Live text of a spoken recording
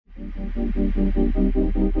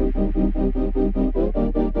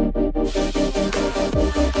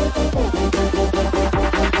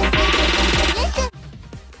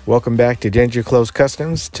Welcome back to Danger Close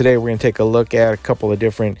Customs. Today we're going to take a look at a couple of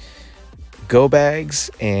different Gobags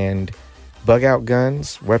and BugOut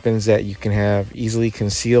guns, weapons that you can have easily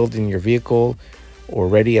concealed in your vehicle or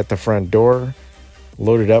ready at the front door,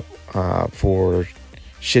 loaded up for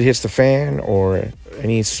shit hits the fan or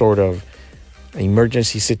any sort of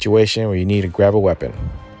emergency situation where you need to grab a weapon.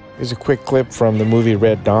 Here's a quick clip from the movie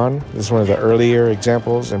Red Dawn. This is one of the earlier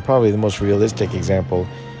examples and probably the most realistic example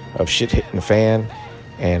of shit hitting the fan,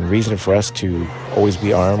 and reason for us to always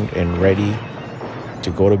be armed and ready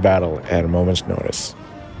to go to battle at a moment's notice.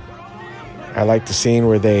 I like the scene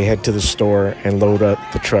where they head to the store and load up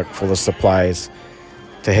the truck full of supplies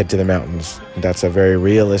to head to the mountains. That's a very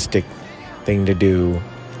realistic thing to do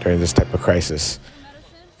during this type of crisis.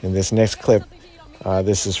 In this next clip,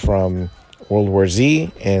 this is from World War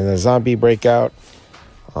Z and the zombie breakout.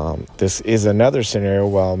 This is another scenario,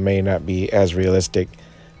 while it may not be as realistic.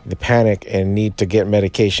 The panic and need to get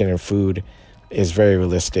medication and food is very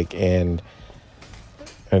realistic, and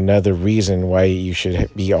another reason why you should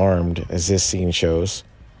be armed, as this scene shows,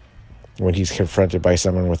 when he's confronted by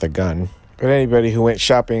someone with a gun. But anybody who went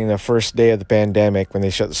shopping the first day of the pandemic when they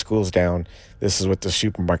shut the schools down, this is what the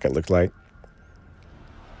supermarket looked like.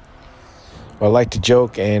 Well, I like to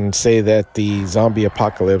joke and say that the zombie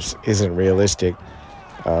apocalypse isn't realistic.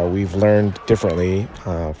 We've learned differently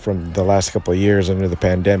from the last couple of years under the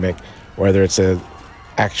pandemic, whether it's an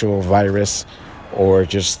actual virus or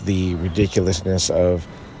just the ridiculousness of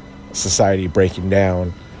society breaking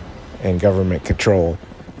down and government control.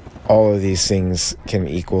 All of these things can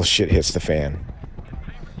equal shit hits the fan.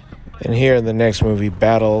 And here in the next movie,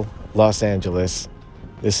 Battle Los Angeles,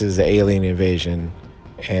 this is the alien invasion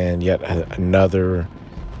and yet another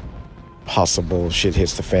possible shit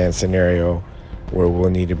hits the fan scenario where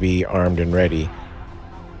we'll need to be armed and ready.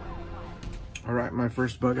 All right, my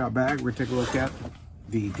first bug out bag, we're taking a look at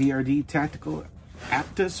the DRD Tactical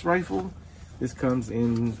Aptus rifle. This comes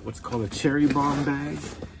in what's called a cherry bomb bag.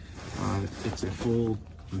 It's a full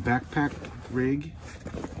backpack rig.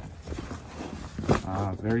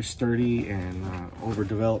 Very sturdy and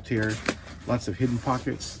overdeveloped here. Lots of hidden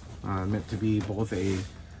pockets, meant to be both a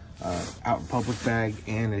out in public bag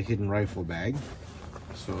and a hidden rifle bag.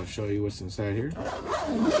 So I'll show you what's inside here.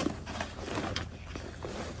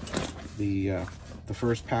 The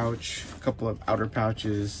first pouch, a couple of outer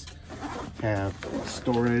pouches have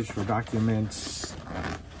storage for documents,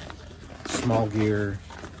 small gear,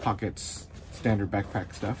 pockets, standard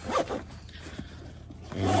backpack stuff.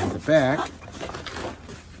 And the back,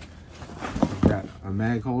 we've got a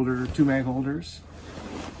mag holder, 2 mag holders,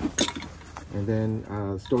 and then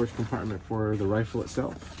a storage compartment for the rifle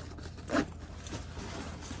itself.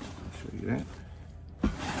 That.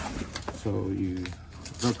 So you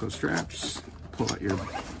Velcro straps, pull out your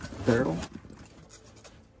barrel.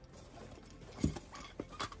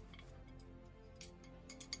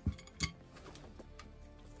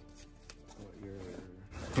 Pull out your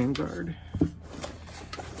handguard.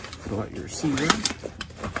 Pull out your C-ring.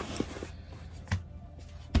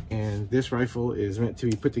 And this rifle is meant to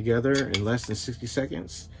be put together in less than 60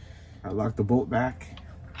 seconds. I lock the bolt back,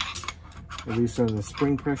 relieve some of the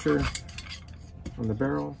spring pressure on the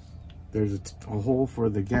barrel. There's a hole for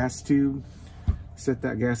the gas tube. Set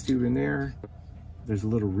that gas tube in there. There's a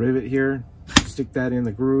little rivet here. Stick that in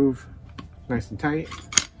the groove, nice and tight.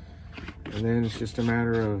 And then it's just a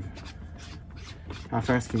matter of how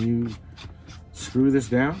fast can you screw this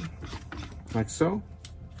down, like so.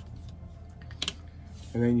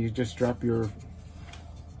 And then you just drop your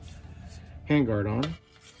handguard on.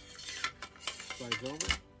 Slides over.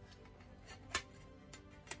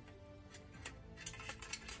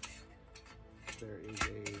 There is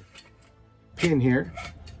a pin here.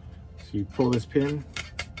 So you pull this pin,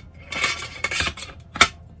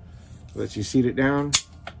 let you seat it down,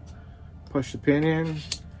 push the pin in,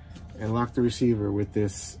 and lock the receiver with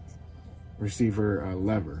this receiver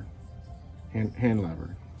lever, hand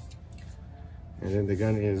lever. And then the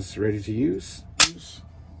gun is ready to use. You've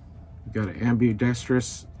got an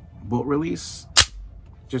ambidextrous bolt release,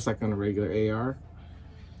 just like on a regular AR.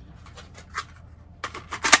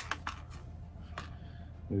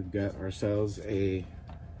 We've got ourselves a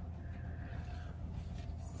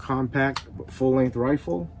compact but full-length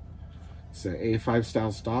rifle. It's an A5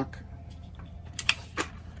 style stock,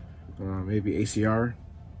 maybe ACR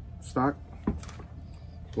stock.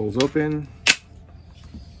 Pulls open,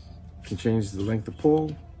 can change the length of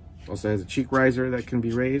pull. Also has a cheek riser that can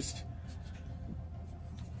be raised.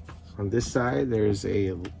 On this side, there's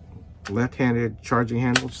a left-handed charging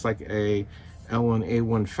handle, just like a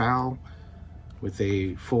L1A1 FAL, with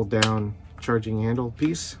a fold-down charging handle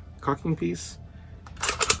piece, cocking piece.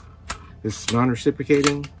 This is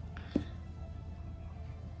non-reciprocating.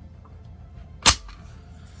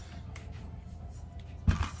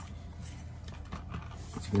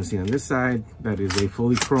 As you can see on this side, that is a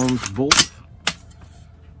fully chromed bolt.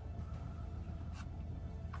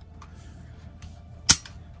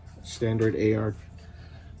 Standard AR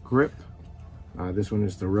grip. This one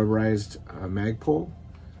is the rubberized mag pole,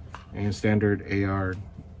 and standard AR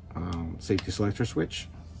safety selector switch.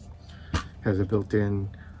 Has a built-in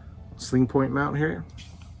sling point mount here,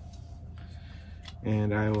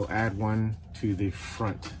 and I will add one to the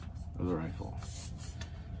front of the rifle.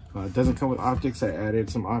 It doesn't come with optics. I added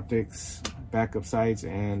some optics, backup sights,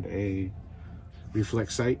 and a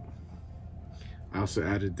reflex sight. I also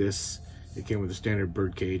added this. It came with a standard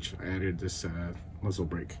bird cage. I added this muzzle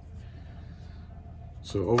brake.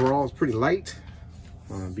 So overall, it's pretty light,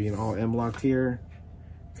 being all M-locked here.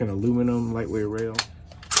 Kind of aluminum, lightweight rail.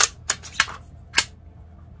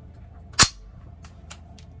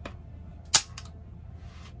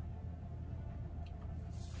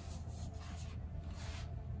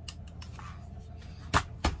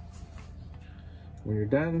 When you're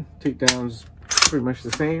done, takedown's pretty much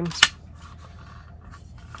the same.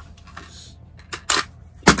 Just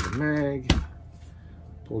get the mag,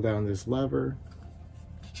 pull down this lever,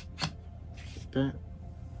 like that.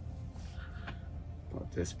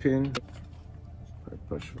 Pop this pin,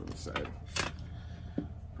 push from the side.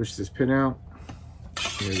 Push this pin out.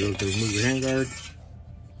 There you go to remove your handguard.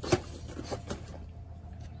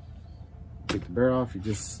 Take the barrel off, you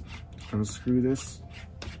just unscrew this.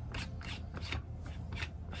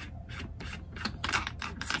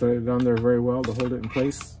 Thread it on there very well to hold it in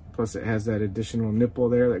place. Plus it has that additional nipple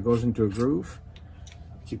there that goes into a groove.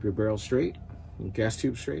 Keep your barrel straight, and gas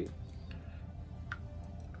tube straight.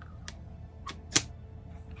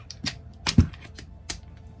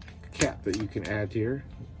 Cap that you can add here.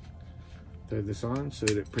 Thread this on so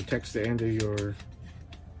that it protects the end of your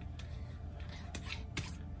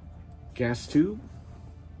gas tube.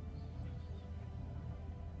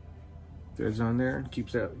 Threads on there,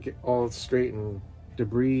 keeps that all straight and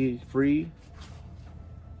debris free.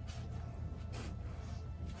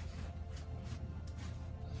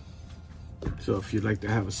 So if you'd like to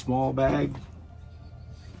have a small bag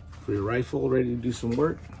for your rifle ready to do some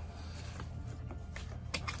work,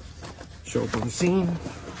 show up on the scene.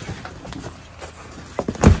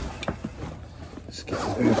 Just get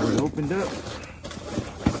the bag right opened up.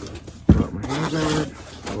 Pull out my handguard,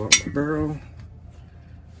 pull out my barrel.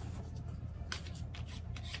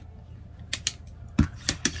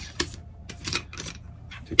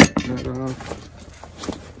 Take that nut off.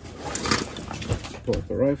 Pull out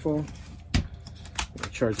the rifle.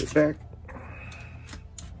 Charge it back.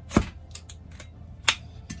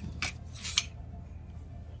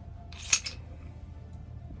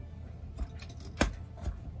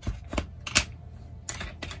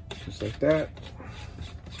 Just like that.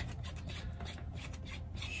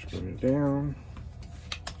 Screw it down.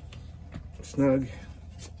 Snug.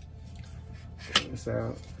 Pull this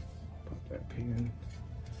out. Pop that pin.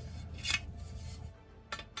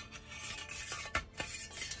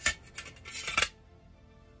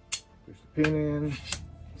 Push the pin in,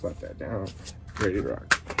 flap that down, ready to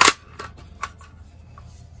rock.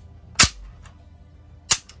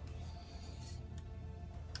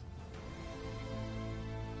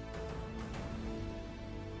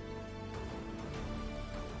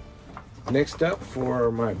 Next up, for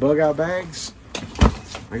my bug out bags,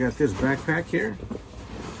 I got this backpack here.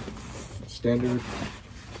 Standard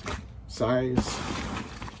size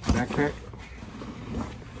backpack.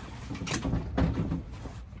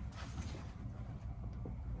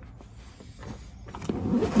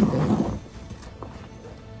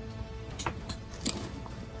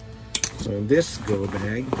 So in this go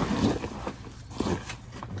bag,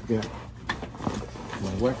 I've got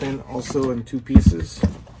my weapon also in 2 pieces.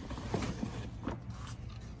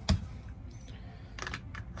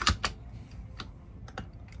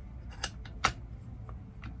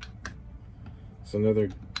 It's another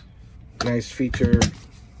nice feature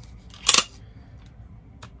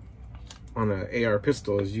on an AR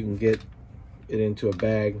pistol is you can get it into a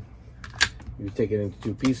bag. You take it into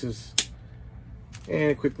 2 pieces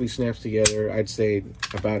and it quickly snaps together. I'd say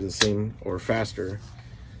about the same or faster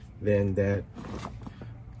than that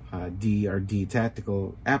DRD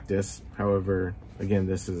tactical Aptus. However, again,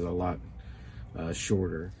 this is a lot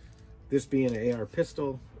shorter. This being an AR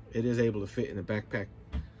pistol, it is able to fit in the backpack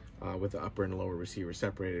with the upper and lower receiver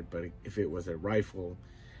separated, but if it was a rifle,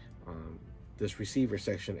 this receiver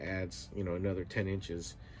section adds, you know, another 10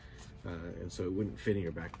 inches, and so it wouldn't fit in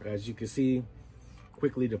your back. But as you can see,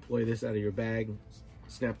 quickly deploy this out of your bag,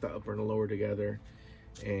 snap the upper and the lower together,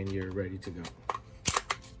 and you're ready to go.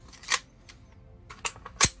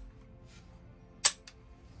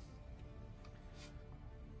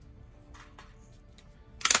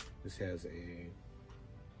 This has a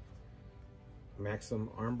Maxim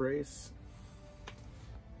arm brace.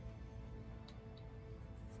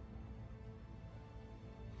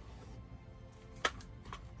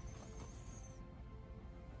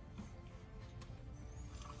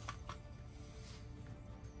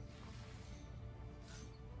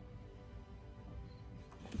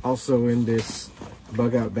 Also in this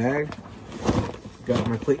BugOut bag, got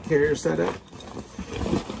my plate carrier set up.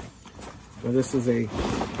 Now this is a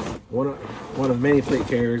one of many plate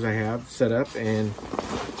carriers I have set up, and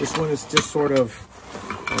this one is just sort of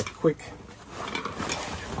a quick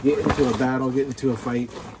get into a battle, get into a fight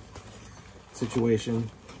situation.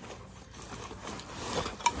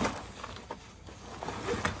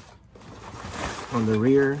 On the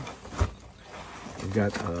rear, I've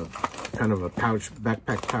got a kind of a pouch,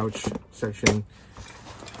 backpack pouch section.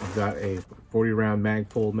 I've got a 40 round mag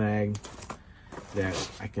pull mag that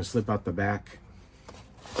I can slip out the back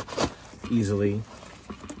easily.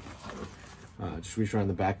 Just reach around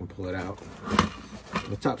the back and pull it out.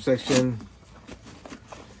 The top section,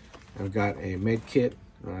 I've got a med kit.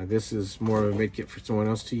 This is more of a med kit for someone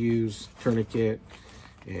else to use. Tourniquet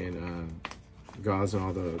and gauze and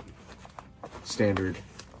all the standard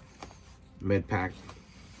med pack.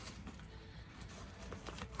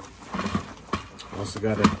 Also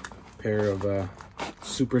got a pair of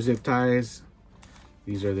super zip ties.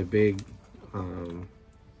 These are the big 1/2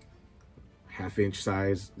 inch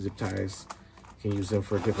size zip ties. You can use them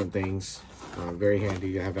for different things. Very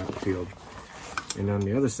handy to have out in the field. And on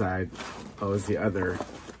the other side, is the other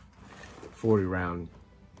 40 round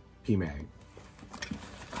PMag.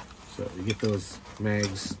 So you get those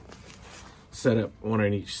mags set up one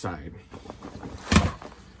on each side.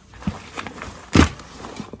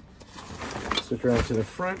 Switch around to the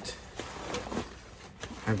front.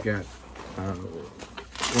 I've got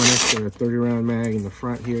one extra 30 round mag in the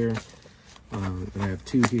front here. And I have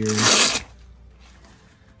two here.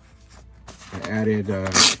 I added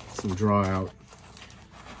some draw out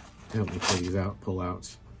to help me pull these out, pull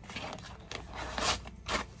outs.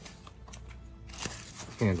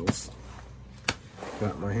 Handles.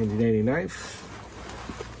 Got my handy dandy knife.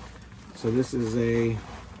 So this is a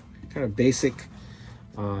kind of basic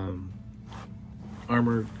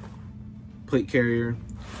armored plate carrier.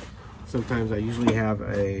 Sometimes I usually have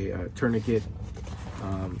a tourniquet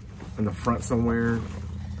in the front somewhere,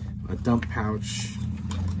 a dump pouch,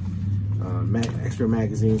 extra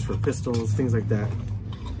magazines for pistols, things like that.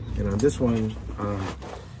 And on this one,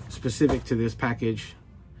 specific to this package,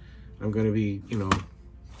 I'm going to be, you know,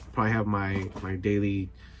 probably have my daily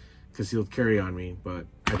concealed carry on me, but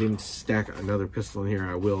I didn't stack another pistol in here.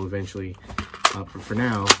 I will eventually, but for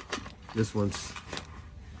now, this one's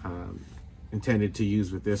intended to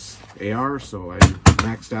use with this AR, so I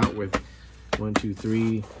maxed out with 1, 2,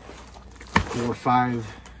 3, 4, 5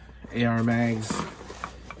 AR mags,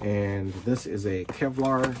 and this is a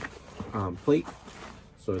Kevlar plate,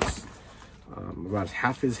 so it's about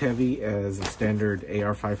half as heavy as a standard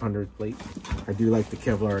AR 500 plate. I do like the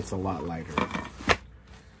Kevlar, it's a lot lighter.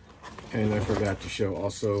 And I forgot to show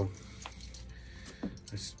also, I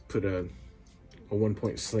just put a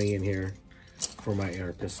 1-point sling in here for my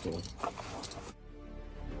AR pistol.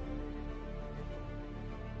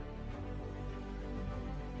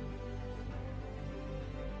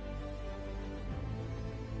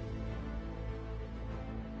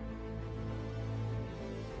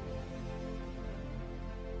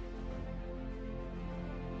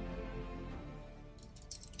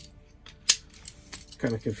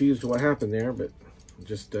 Kind of confused what happened there, but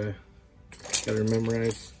just gotta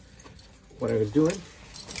memorize what I was doing.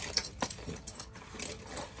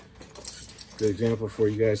 Good example for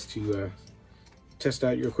you guys to test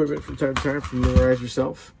out your equipment from time to time, familiarize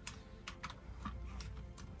yourself.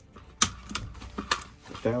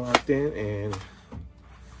 Get that locked in, and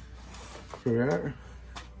here we are,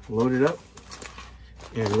 loaded up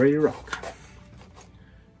and ready to rock.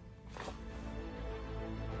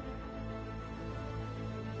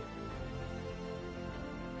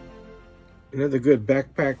 Another good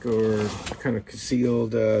backpack or kind of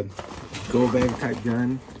concealed Gobag type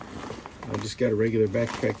gun. I just got a regular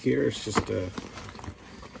backpack here. It's just a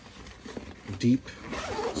deep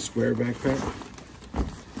square backpack.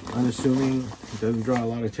 Unassuming, it doesn't draw a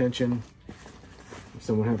lot of attention. If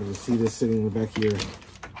someone happens to see this sitting in the back of your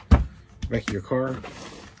back of your car.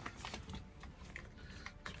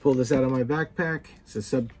 Pull this out of my backpack. It's a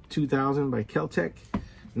Sub 2000 by Kel-Tec,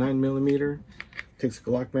 9mm. Takes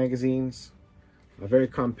Glock magazines. Very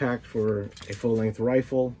compact for a full-length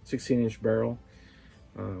rifle, 16-inch barrel.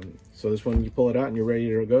 So this one, you pull it out and you're ready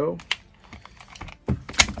to go.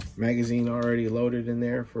 Magazine already loaded in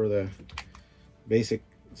there for the basic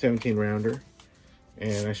 17 rounder.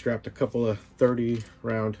 And I strapped a couple of 30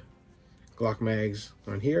 round Glock mags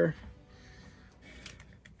on here.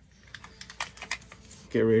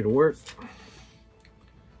 Get ready to work.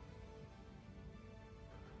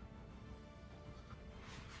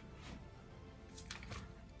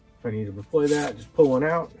 If I need to deploy that, just pull one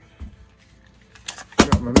out,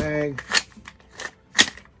 drop my mag,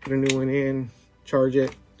 put a new one in, charge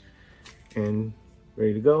it, and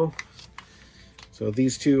ready to go. So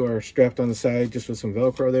these two are strapped on the side just with some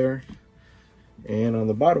Velcro there. And on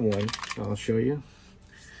the bottom one, I'll show you,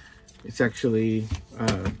 it's actually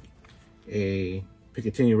a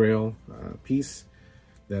Picatinny rail piece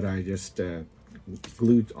that I just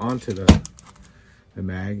glued onto the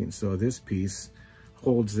mag. And so this piece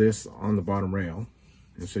holds this on the bottom rail,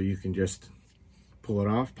 and so you can just pull it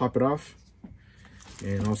off, pop it off,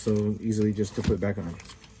 and also easily just to put it back on.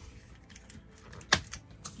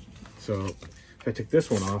 So if I took this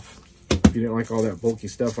one off, if you didn't like all that bulky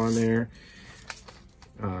stuff on there,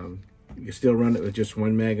 you can still run it with just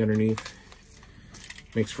one mag underneath.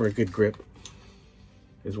 Makes for a good grip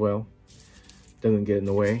as well, doesn't get in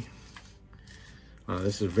the way.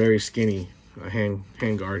 This is very skinny hand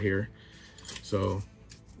guard here, so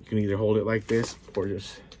you can either hold it like this or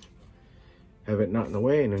just have it not in the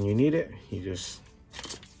way, and when you need it, you just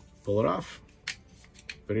pull it off,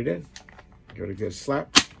 put it in, give it a good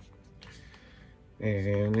slap,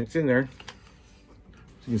 and it's in there.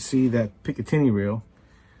 So you can see that Picatinny rail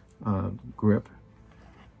grip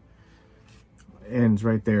ends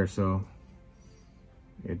right there, so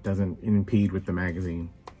it doesn't impede with the magazine.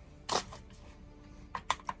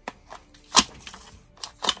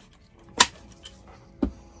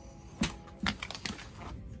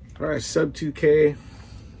 All right, Sub 2K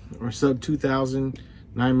or Sub 2000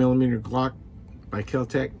 9mm Glock by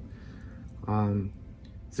Kel-Tec.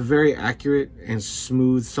 It's a very accurate and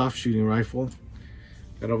smooth soft shooting rifle.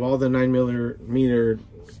 Out of all the 9mm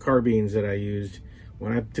carbines that I used,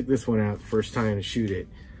 when I took this one out the first time to shoot it,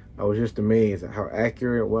 I was just amazed at how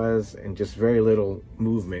accurate it was and just very little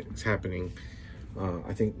movement is happening.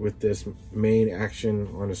 I think with this main action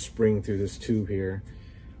on a spring through this tube here,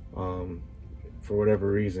 for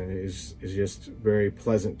whatever reason, is just very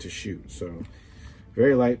pleasant to shoot. So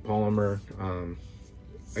very light polymer.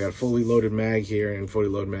 I got a fully loaded mag here and fully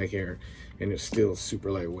loaded mag here, and it's still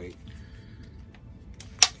super lightweight.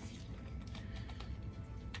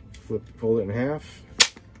 Pull it in half.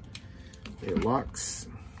 It locks.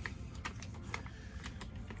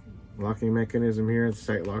 Locking mechanism here. The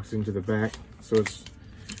sight locks into the back, so it's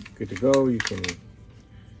good to go. You can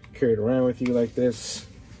carry it around with you like this.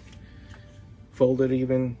 Fold it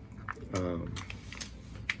even.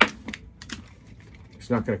 It's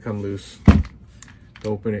not going to come loose. To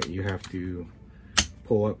open it, you have to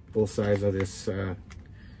pull up both sides of this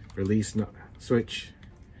release switch.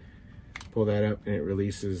 Pull that up and it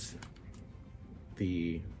releases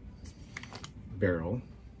the barrel.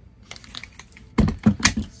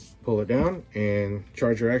 Pull it down and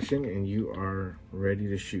charge your action, and you are ready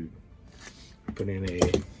to shoot. Put in a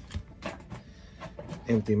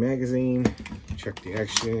empty magazine, check the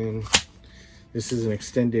action. This is an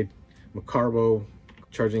extended Macarbo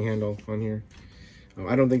charging handle on here.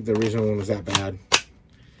 I don't think the original one was that bad,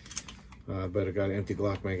 but I got an empty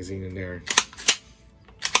Glock magazine in there,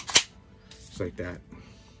 just like that.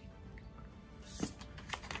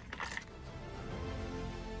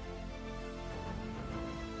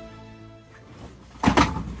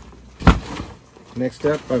 Next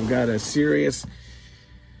up, I've got a serious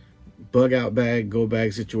BugOut bag,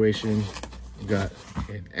 Gobag situation. I've got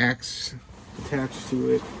an axe attached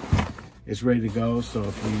to it. It's ready to go, so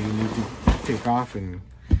if you need to take off and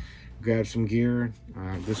grab some gear,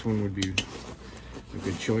 this one would be a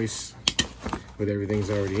good choice, with everything's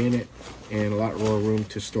already in it and a lot more room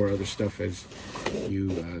to store other stuff as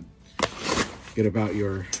you get about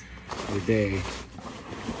your day.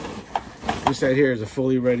 This right here is a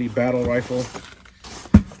fully ready battle rifle.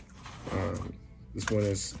 This one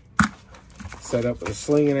is set up with a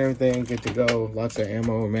sling and everything, good to go. Lots of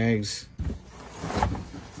ammo and mags.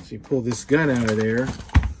 So you pull this gun out of there,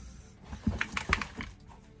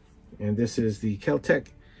 and this is the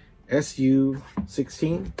Kel-Tec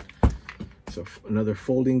SU-16. So another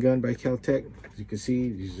folding gun by Kel-Tec. As you can see,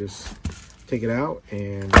 you just take it out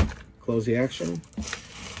and close close the action.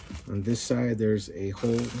 On this side, there's a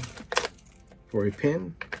hole for a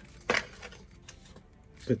pin.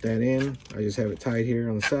 Put that in. I just have it tied here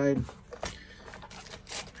on the side.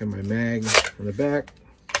 Have my mag on the back.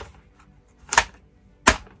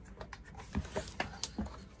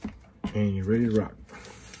 And you're ready to rock.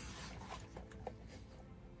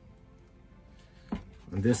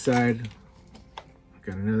 On this side, I've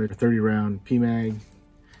got another 30 round PMag.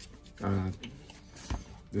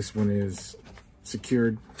 This one is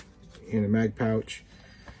secured in a mag pouch.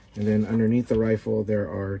 And then underneath the rifle, there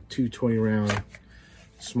are two 20 round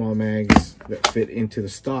small mags that fit into the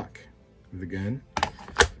stock of the gun.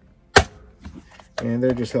 And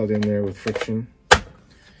they're just held in there with friction. Put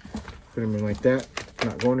them in like that,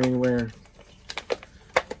 not going anywhere.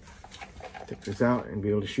 Take this out and be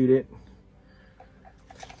able to shoot it.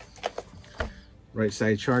 Right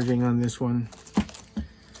side charging on this one.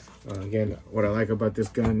 Again, what I like about this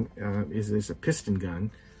gun is it's a piston gun.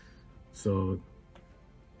 So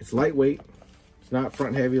it's lightweight. It's not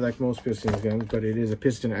front heavy like most piston guns, but it is a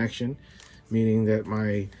piston action, meaning that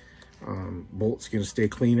my bolt's gonna stay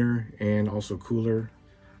cleaner and also cooler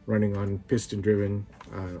running on piston driven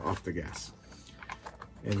off the gas.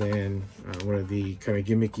 And then one of the kind of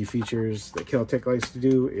gimmicky features that Kel-Tec likes to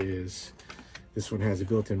do is this one has a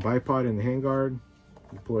built-in bipod in the handguard.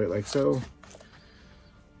 You pull it like so,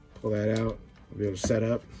 pull that out, you'll be able to set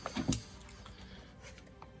up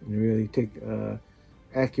and really take an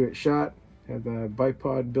accurate shot. Have the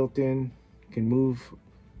bipod built in, can move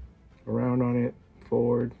around on it,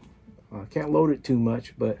 forward. Can't load it too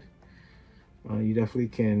much, but you definitely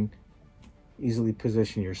can easily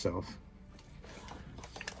position yourself.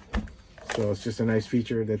 So it's just a nice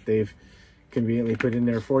feature that they've conveniently put in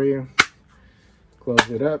there for you.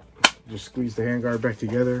 Close it up, just squeeze the handguard back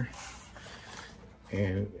together,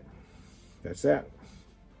 and that's that.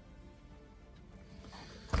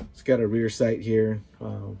 It's got a rear sight here,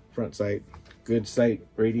 front sight, good sight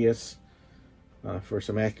radius for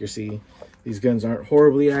some accuracy. These guns aren't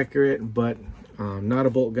horribly accurate, but not a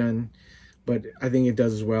bolt gun, but I think it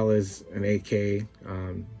does as well as an AK,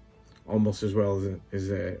 almost as well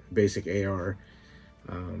as a basic AR.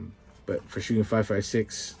 But for shooting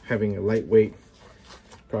 5.56, having a lightweight,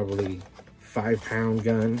 probably 5-pound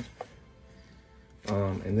gun,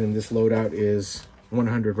 and then this loadout is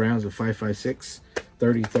 100 rounds of 5.56,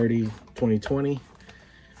 30-30, 20-20,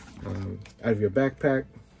 out of your backpack.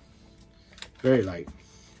 Very light.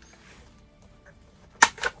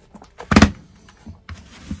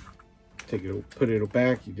 Take it, put it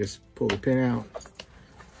back. You just pull the pin out,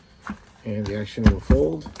 and the action will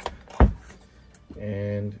fold.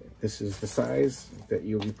 And this is the size that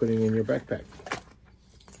you'll be putting in your backpack.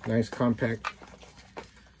 Nice compact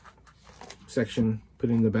section, put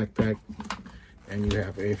in the backpack, and you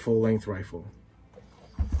have a full-length rifle.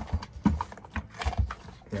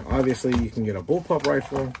 Now, obviously, you can get a bullpup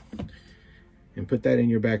rifle and put that in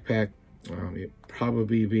your backpack. It'd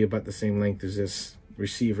probably be about the same length as this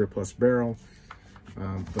receiver plus barrel,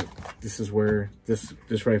 but this is where this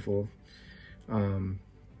rifle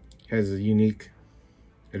has a unique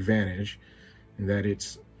advantage in that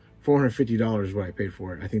it's $450 what I paid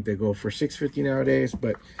for it. I think they go for $650 nowadays,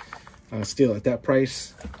 but still at that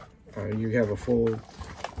price, you have a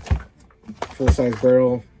full-size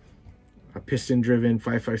barrel, a piston-driven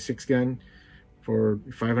 5.56 gun for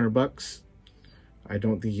 500 bucks. I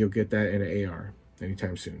don't think you'll get that in an AR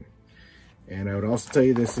anytime soon. And I would also tell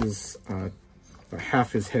you this is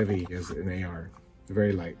half as heavy as an AR,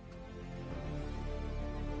 very light.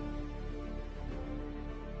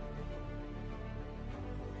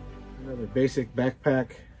 Another basic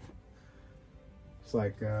backpack. It's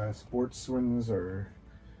like sports swims or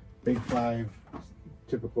Big 5,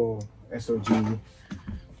 typical SOG,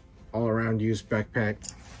 all around use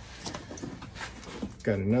backpack.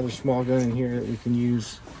 Got another small gun in here that we can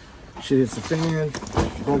use. Shit hits the fan,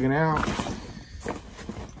 bugging out.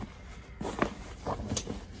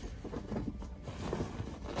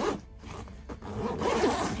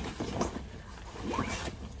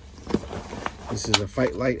 This is a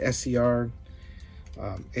Fight Light SCR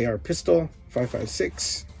AR pistol,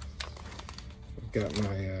 5.56. I've got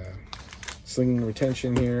my sling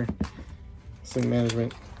retention here, sling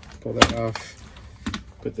management. Pull that off,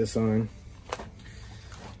 put this on.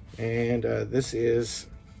 And this is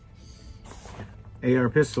AR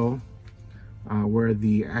pistol, where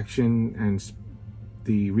the action and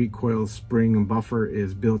the recoil spring and buffer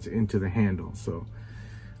is built into the handle. So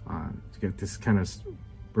to get this kind of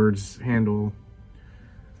bird's handle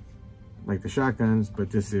like the shotguns,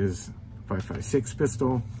 but this is 5.56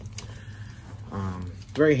 pistol.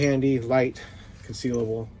 Very handy, light,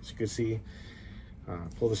 concealable, as you can see.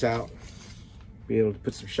 Pull this out, be able to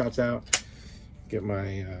put some shots out, get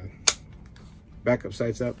my backup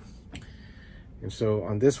sights up. And so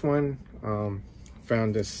on this one,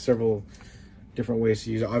 found there's several different ways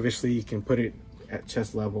to use it. Obviously, you can put it at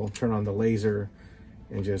chest level, turn on the laser,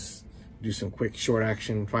 and just do some quick short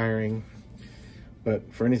action firing.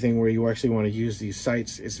 But for anything where you actually want to use these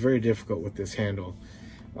sights, it's very difficult with this handle.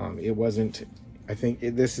 It wasn't, I think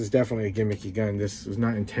this is definitely a gimmicky gun. This was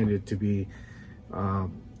not intended to be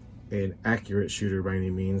an accurate shooter by any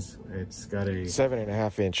means. It's got a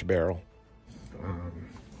 7.5-inch barrel.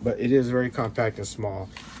 But it is very compact and small.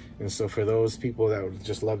 And so for those people that would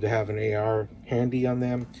just love to have an AR handy on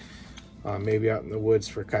them, maybe out in the woods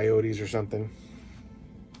for coyotes or something,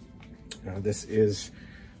 this is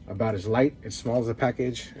about as light, as small as a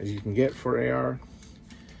package as you can get for AR.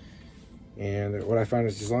 And what I found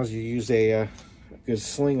is, as long as you use a good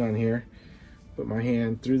sling on here, put my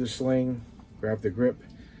hand through the sling, grab the grip.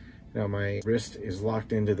 Now my wrist is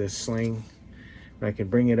locked into this sling, and I can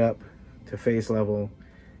bring it up to face level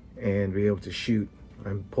and be able to shoot.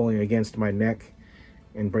 I'm pulling against my neck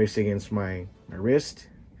and braced against my wrist,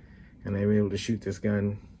 and I'm able to shoot this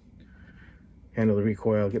gun, handle the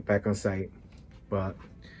recoil, get back on sight. But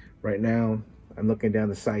right now I'm looking down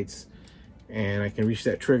the sights and I can reach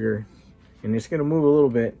that trigger, and it's gonna move a little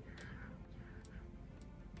bit.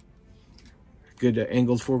 Good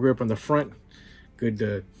angled foregrip on the front,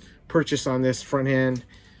 good purchase on this front hand,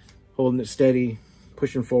 holding it steady,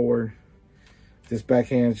 pushing forward. This back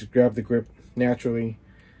hand just grab the grip naturally,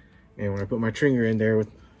 and when I put my trigger in there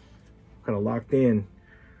with kind of locked in,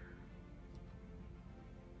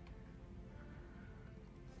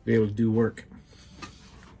 be able to do work.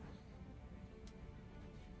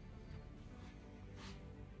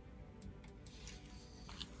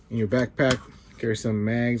 In your backpack, carry some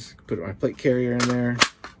mags, put my plate carrier in there,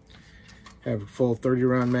 have a full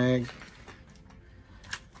 30-round mag.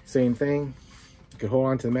 Same thing, you can hold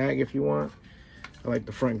on to the mag if you want. I like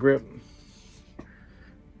the front grip.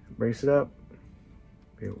 Brace it up,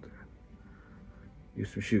 be able to do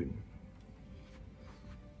some shooting.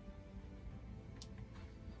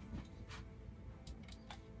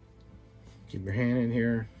 Keep your hand in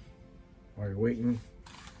here while you're waiting.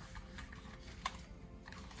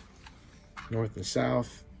 North and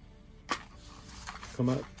south. Come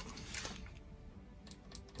up.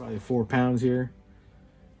 Probably 4 pounds here.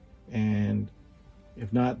 And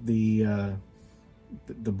if not the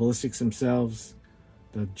ballistics themselves,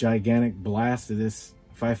 the gigantic blast of this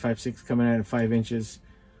 5.56 coming out at 5 inches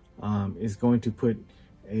is going to put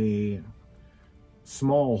a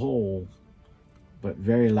small hole, but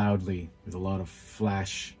very loudly with a lot of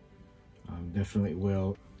flash. Definitely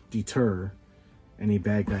will deter any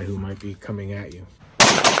bad guy who might be coming at you.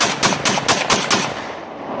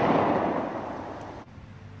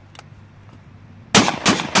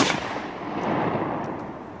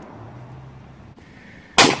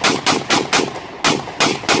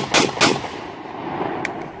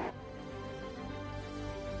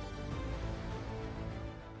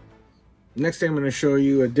 Next thing I'm going to show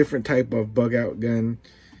you a different type of BugOut gun.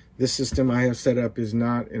 This system I have set up is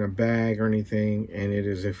not in a bag or anything, and it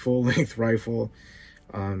is a full-length rifle.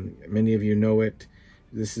 Many of you know it.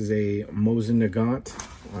 This is a emergency.gun.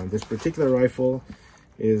 This particular rifle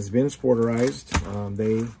has been sporterized.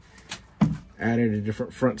 They added a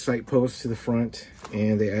different front sight post to the front,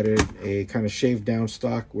 and they added a kind of shaved down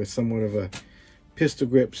stock with somewhat of a pistol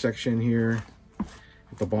grip section here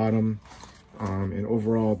at the bottom. And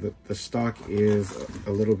overall, the stock is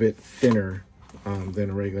a little bit thinner than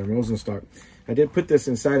a regular Mosin stock. I did put this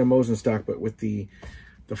inside a Mosin stock, but with the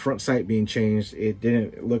front sight being changed, it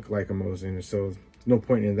didn't look like a Mosin, so no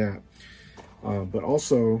point in that. But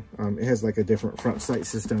also, it has like a different front sight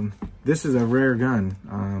system. This is a rare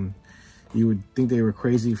gun. You would think they were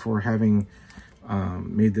crazy for having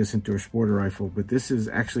made this into a sporter rifle, but this is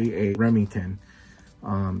actually a Remington,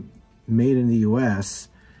 made in the US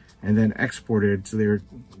and then exported. So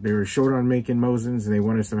they were short on making Mosins, and they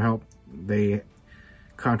wanted some help. They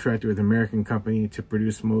contracted with an American company to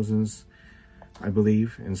produce Mosins, I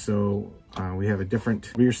believe. And so we have a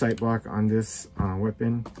different rear sight block on this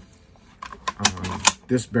weapon.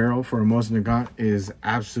 This barrel for a Mosin is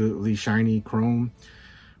absolutely shiny chrome.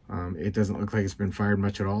 It doesn't look like it's been fired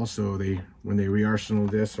much at all. So when they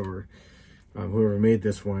re-arsenaled this, or whoever made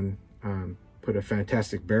this one, put a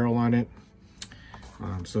fantastic barrel on it.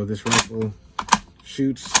 So this rifle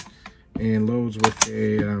shoots and loads with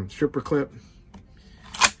a stripper clip.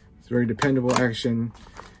 It's very dependable action,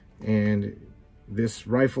 and this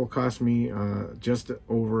rifle cost me just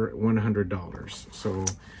over $100. So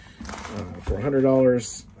For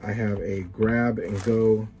 $100, I have a grab and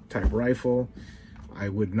go type rifle. I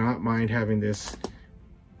would not mind having this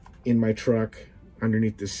in my truck,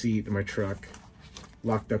 underneath the seat of my truck,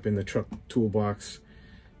 locked up in the truck toolbox.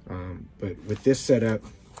 But with this setup,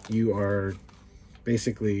 you are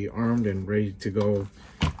basically armed and ready to go.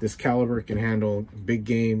 This caliber can handle big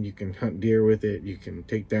game. You can hunt deer with it. You can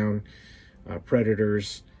take down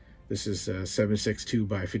predators. This is 7.62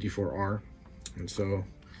 by 54R, and so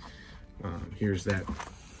here's that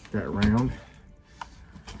round.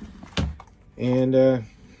 And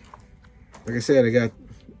like I said, I got,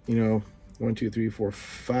 you know, 1, 2, 3, 4,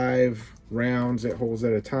 5 rounds that holds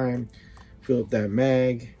at a time. Fill up that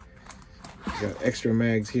mag. Got extra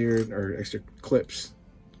mags here, or extra clips.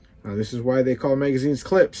 This is why they call magazines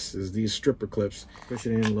clips, is these stripper clips. Push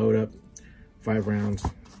it in, load up, 5 rounds.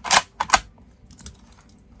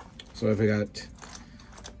 So if I got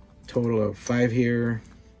a total of 5 here,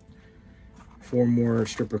 4 more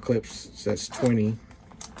stripper clips, so that's 20.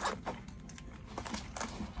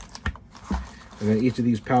 And then each of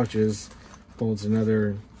these pouches holds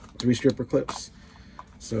another 3 stripper clips.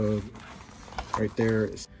 So right there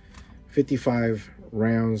is 55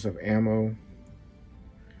 rounds of ammo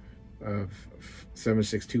of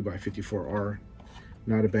 7.62 by 54R.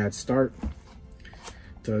 Not a bad start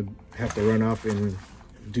to have to run off and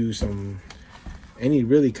do any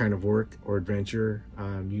really kind of work or adventure.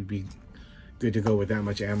 You'd be good to go with that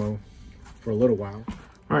much ammo for a little while.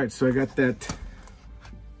 All right, so I got that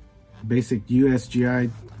basic USGI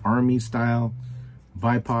Army style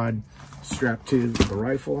bipod strapped to the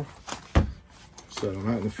rifle. So I'm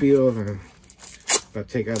out in the field and I'm about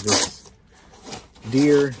to take out this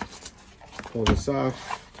deer, pull this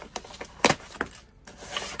off,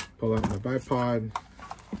 pull out my bipod,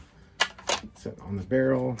 set on the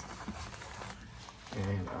barrel,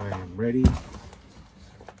 and I am ready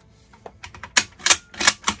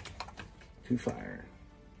to fire.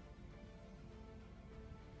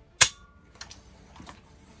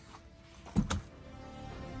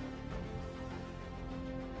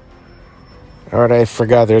 All right, I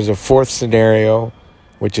forgot there's a 4th scenario,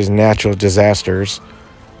 which is natural disasters.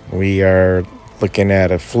 We are looking at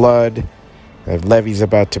a flood, a levee's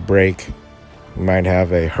about to break. We might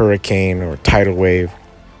have a hurricane or tidal wave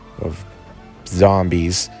of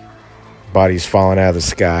zombies, bodies falling out of the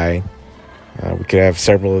sky. We could have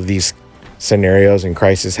several of these scenarios and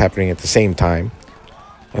crises happening at the same time.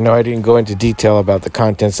 I know I didn't go into detail about the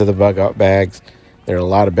contents of the BugOut bags. There are a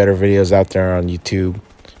lot of better videos out there on YouTube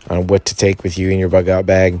on what to take with you in your BugOut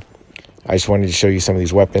bag. I just wanted to show you some of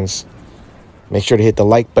these weapons. Make sure to hit the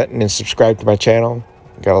like button and subscribe to my channel.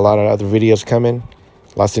 Got a lot of other videos coming,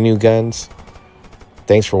 lots of new guns.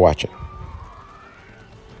 Thanks for watching.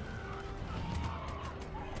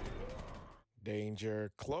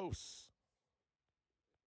 Danger close.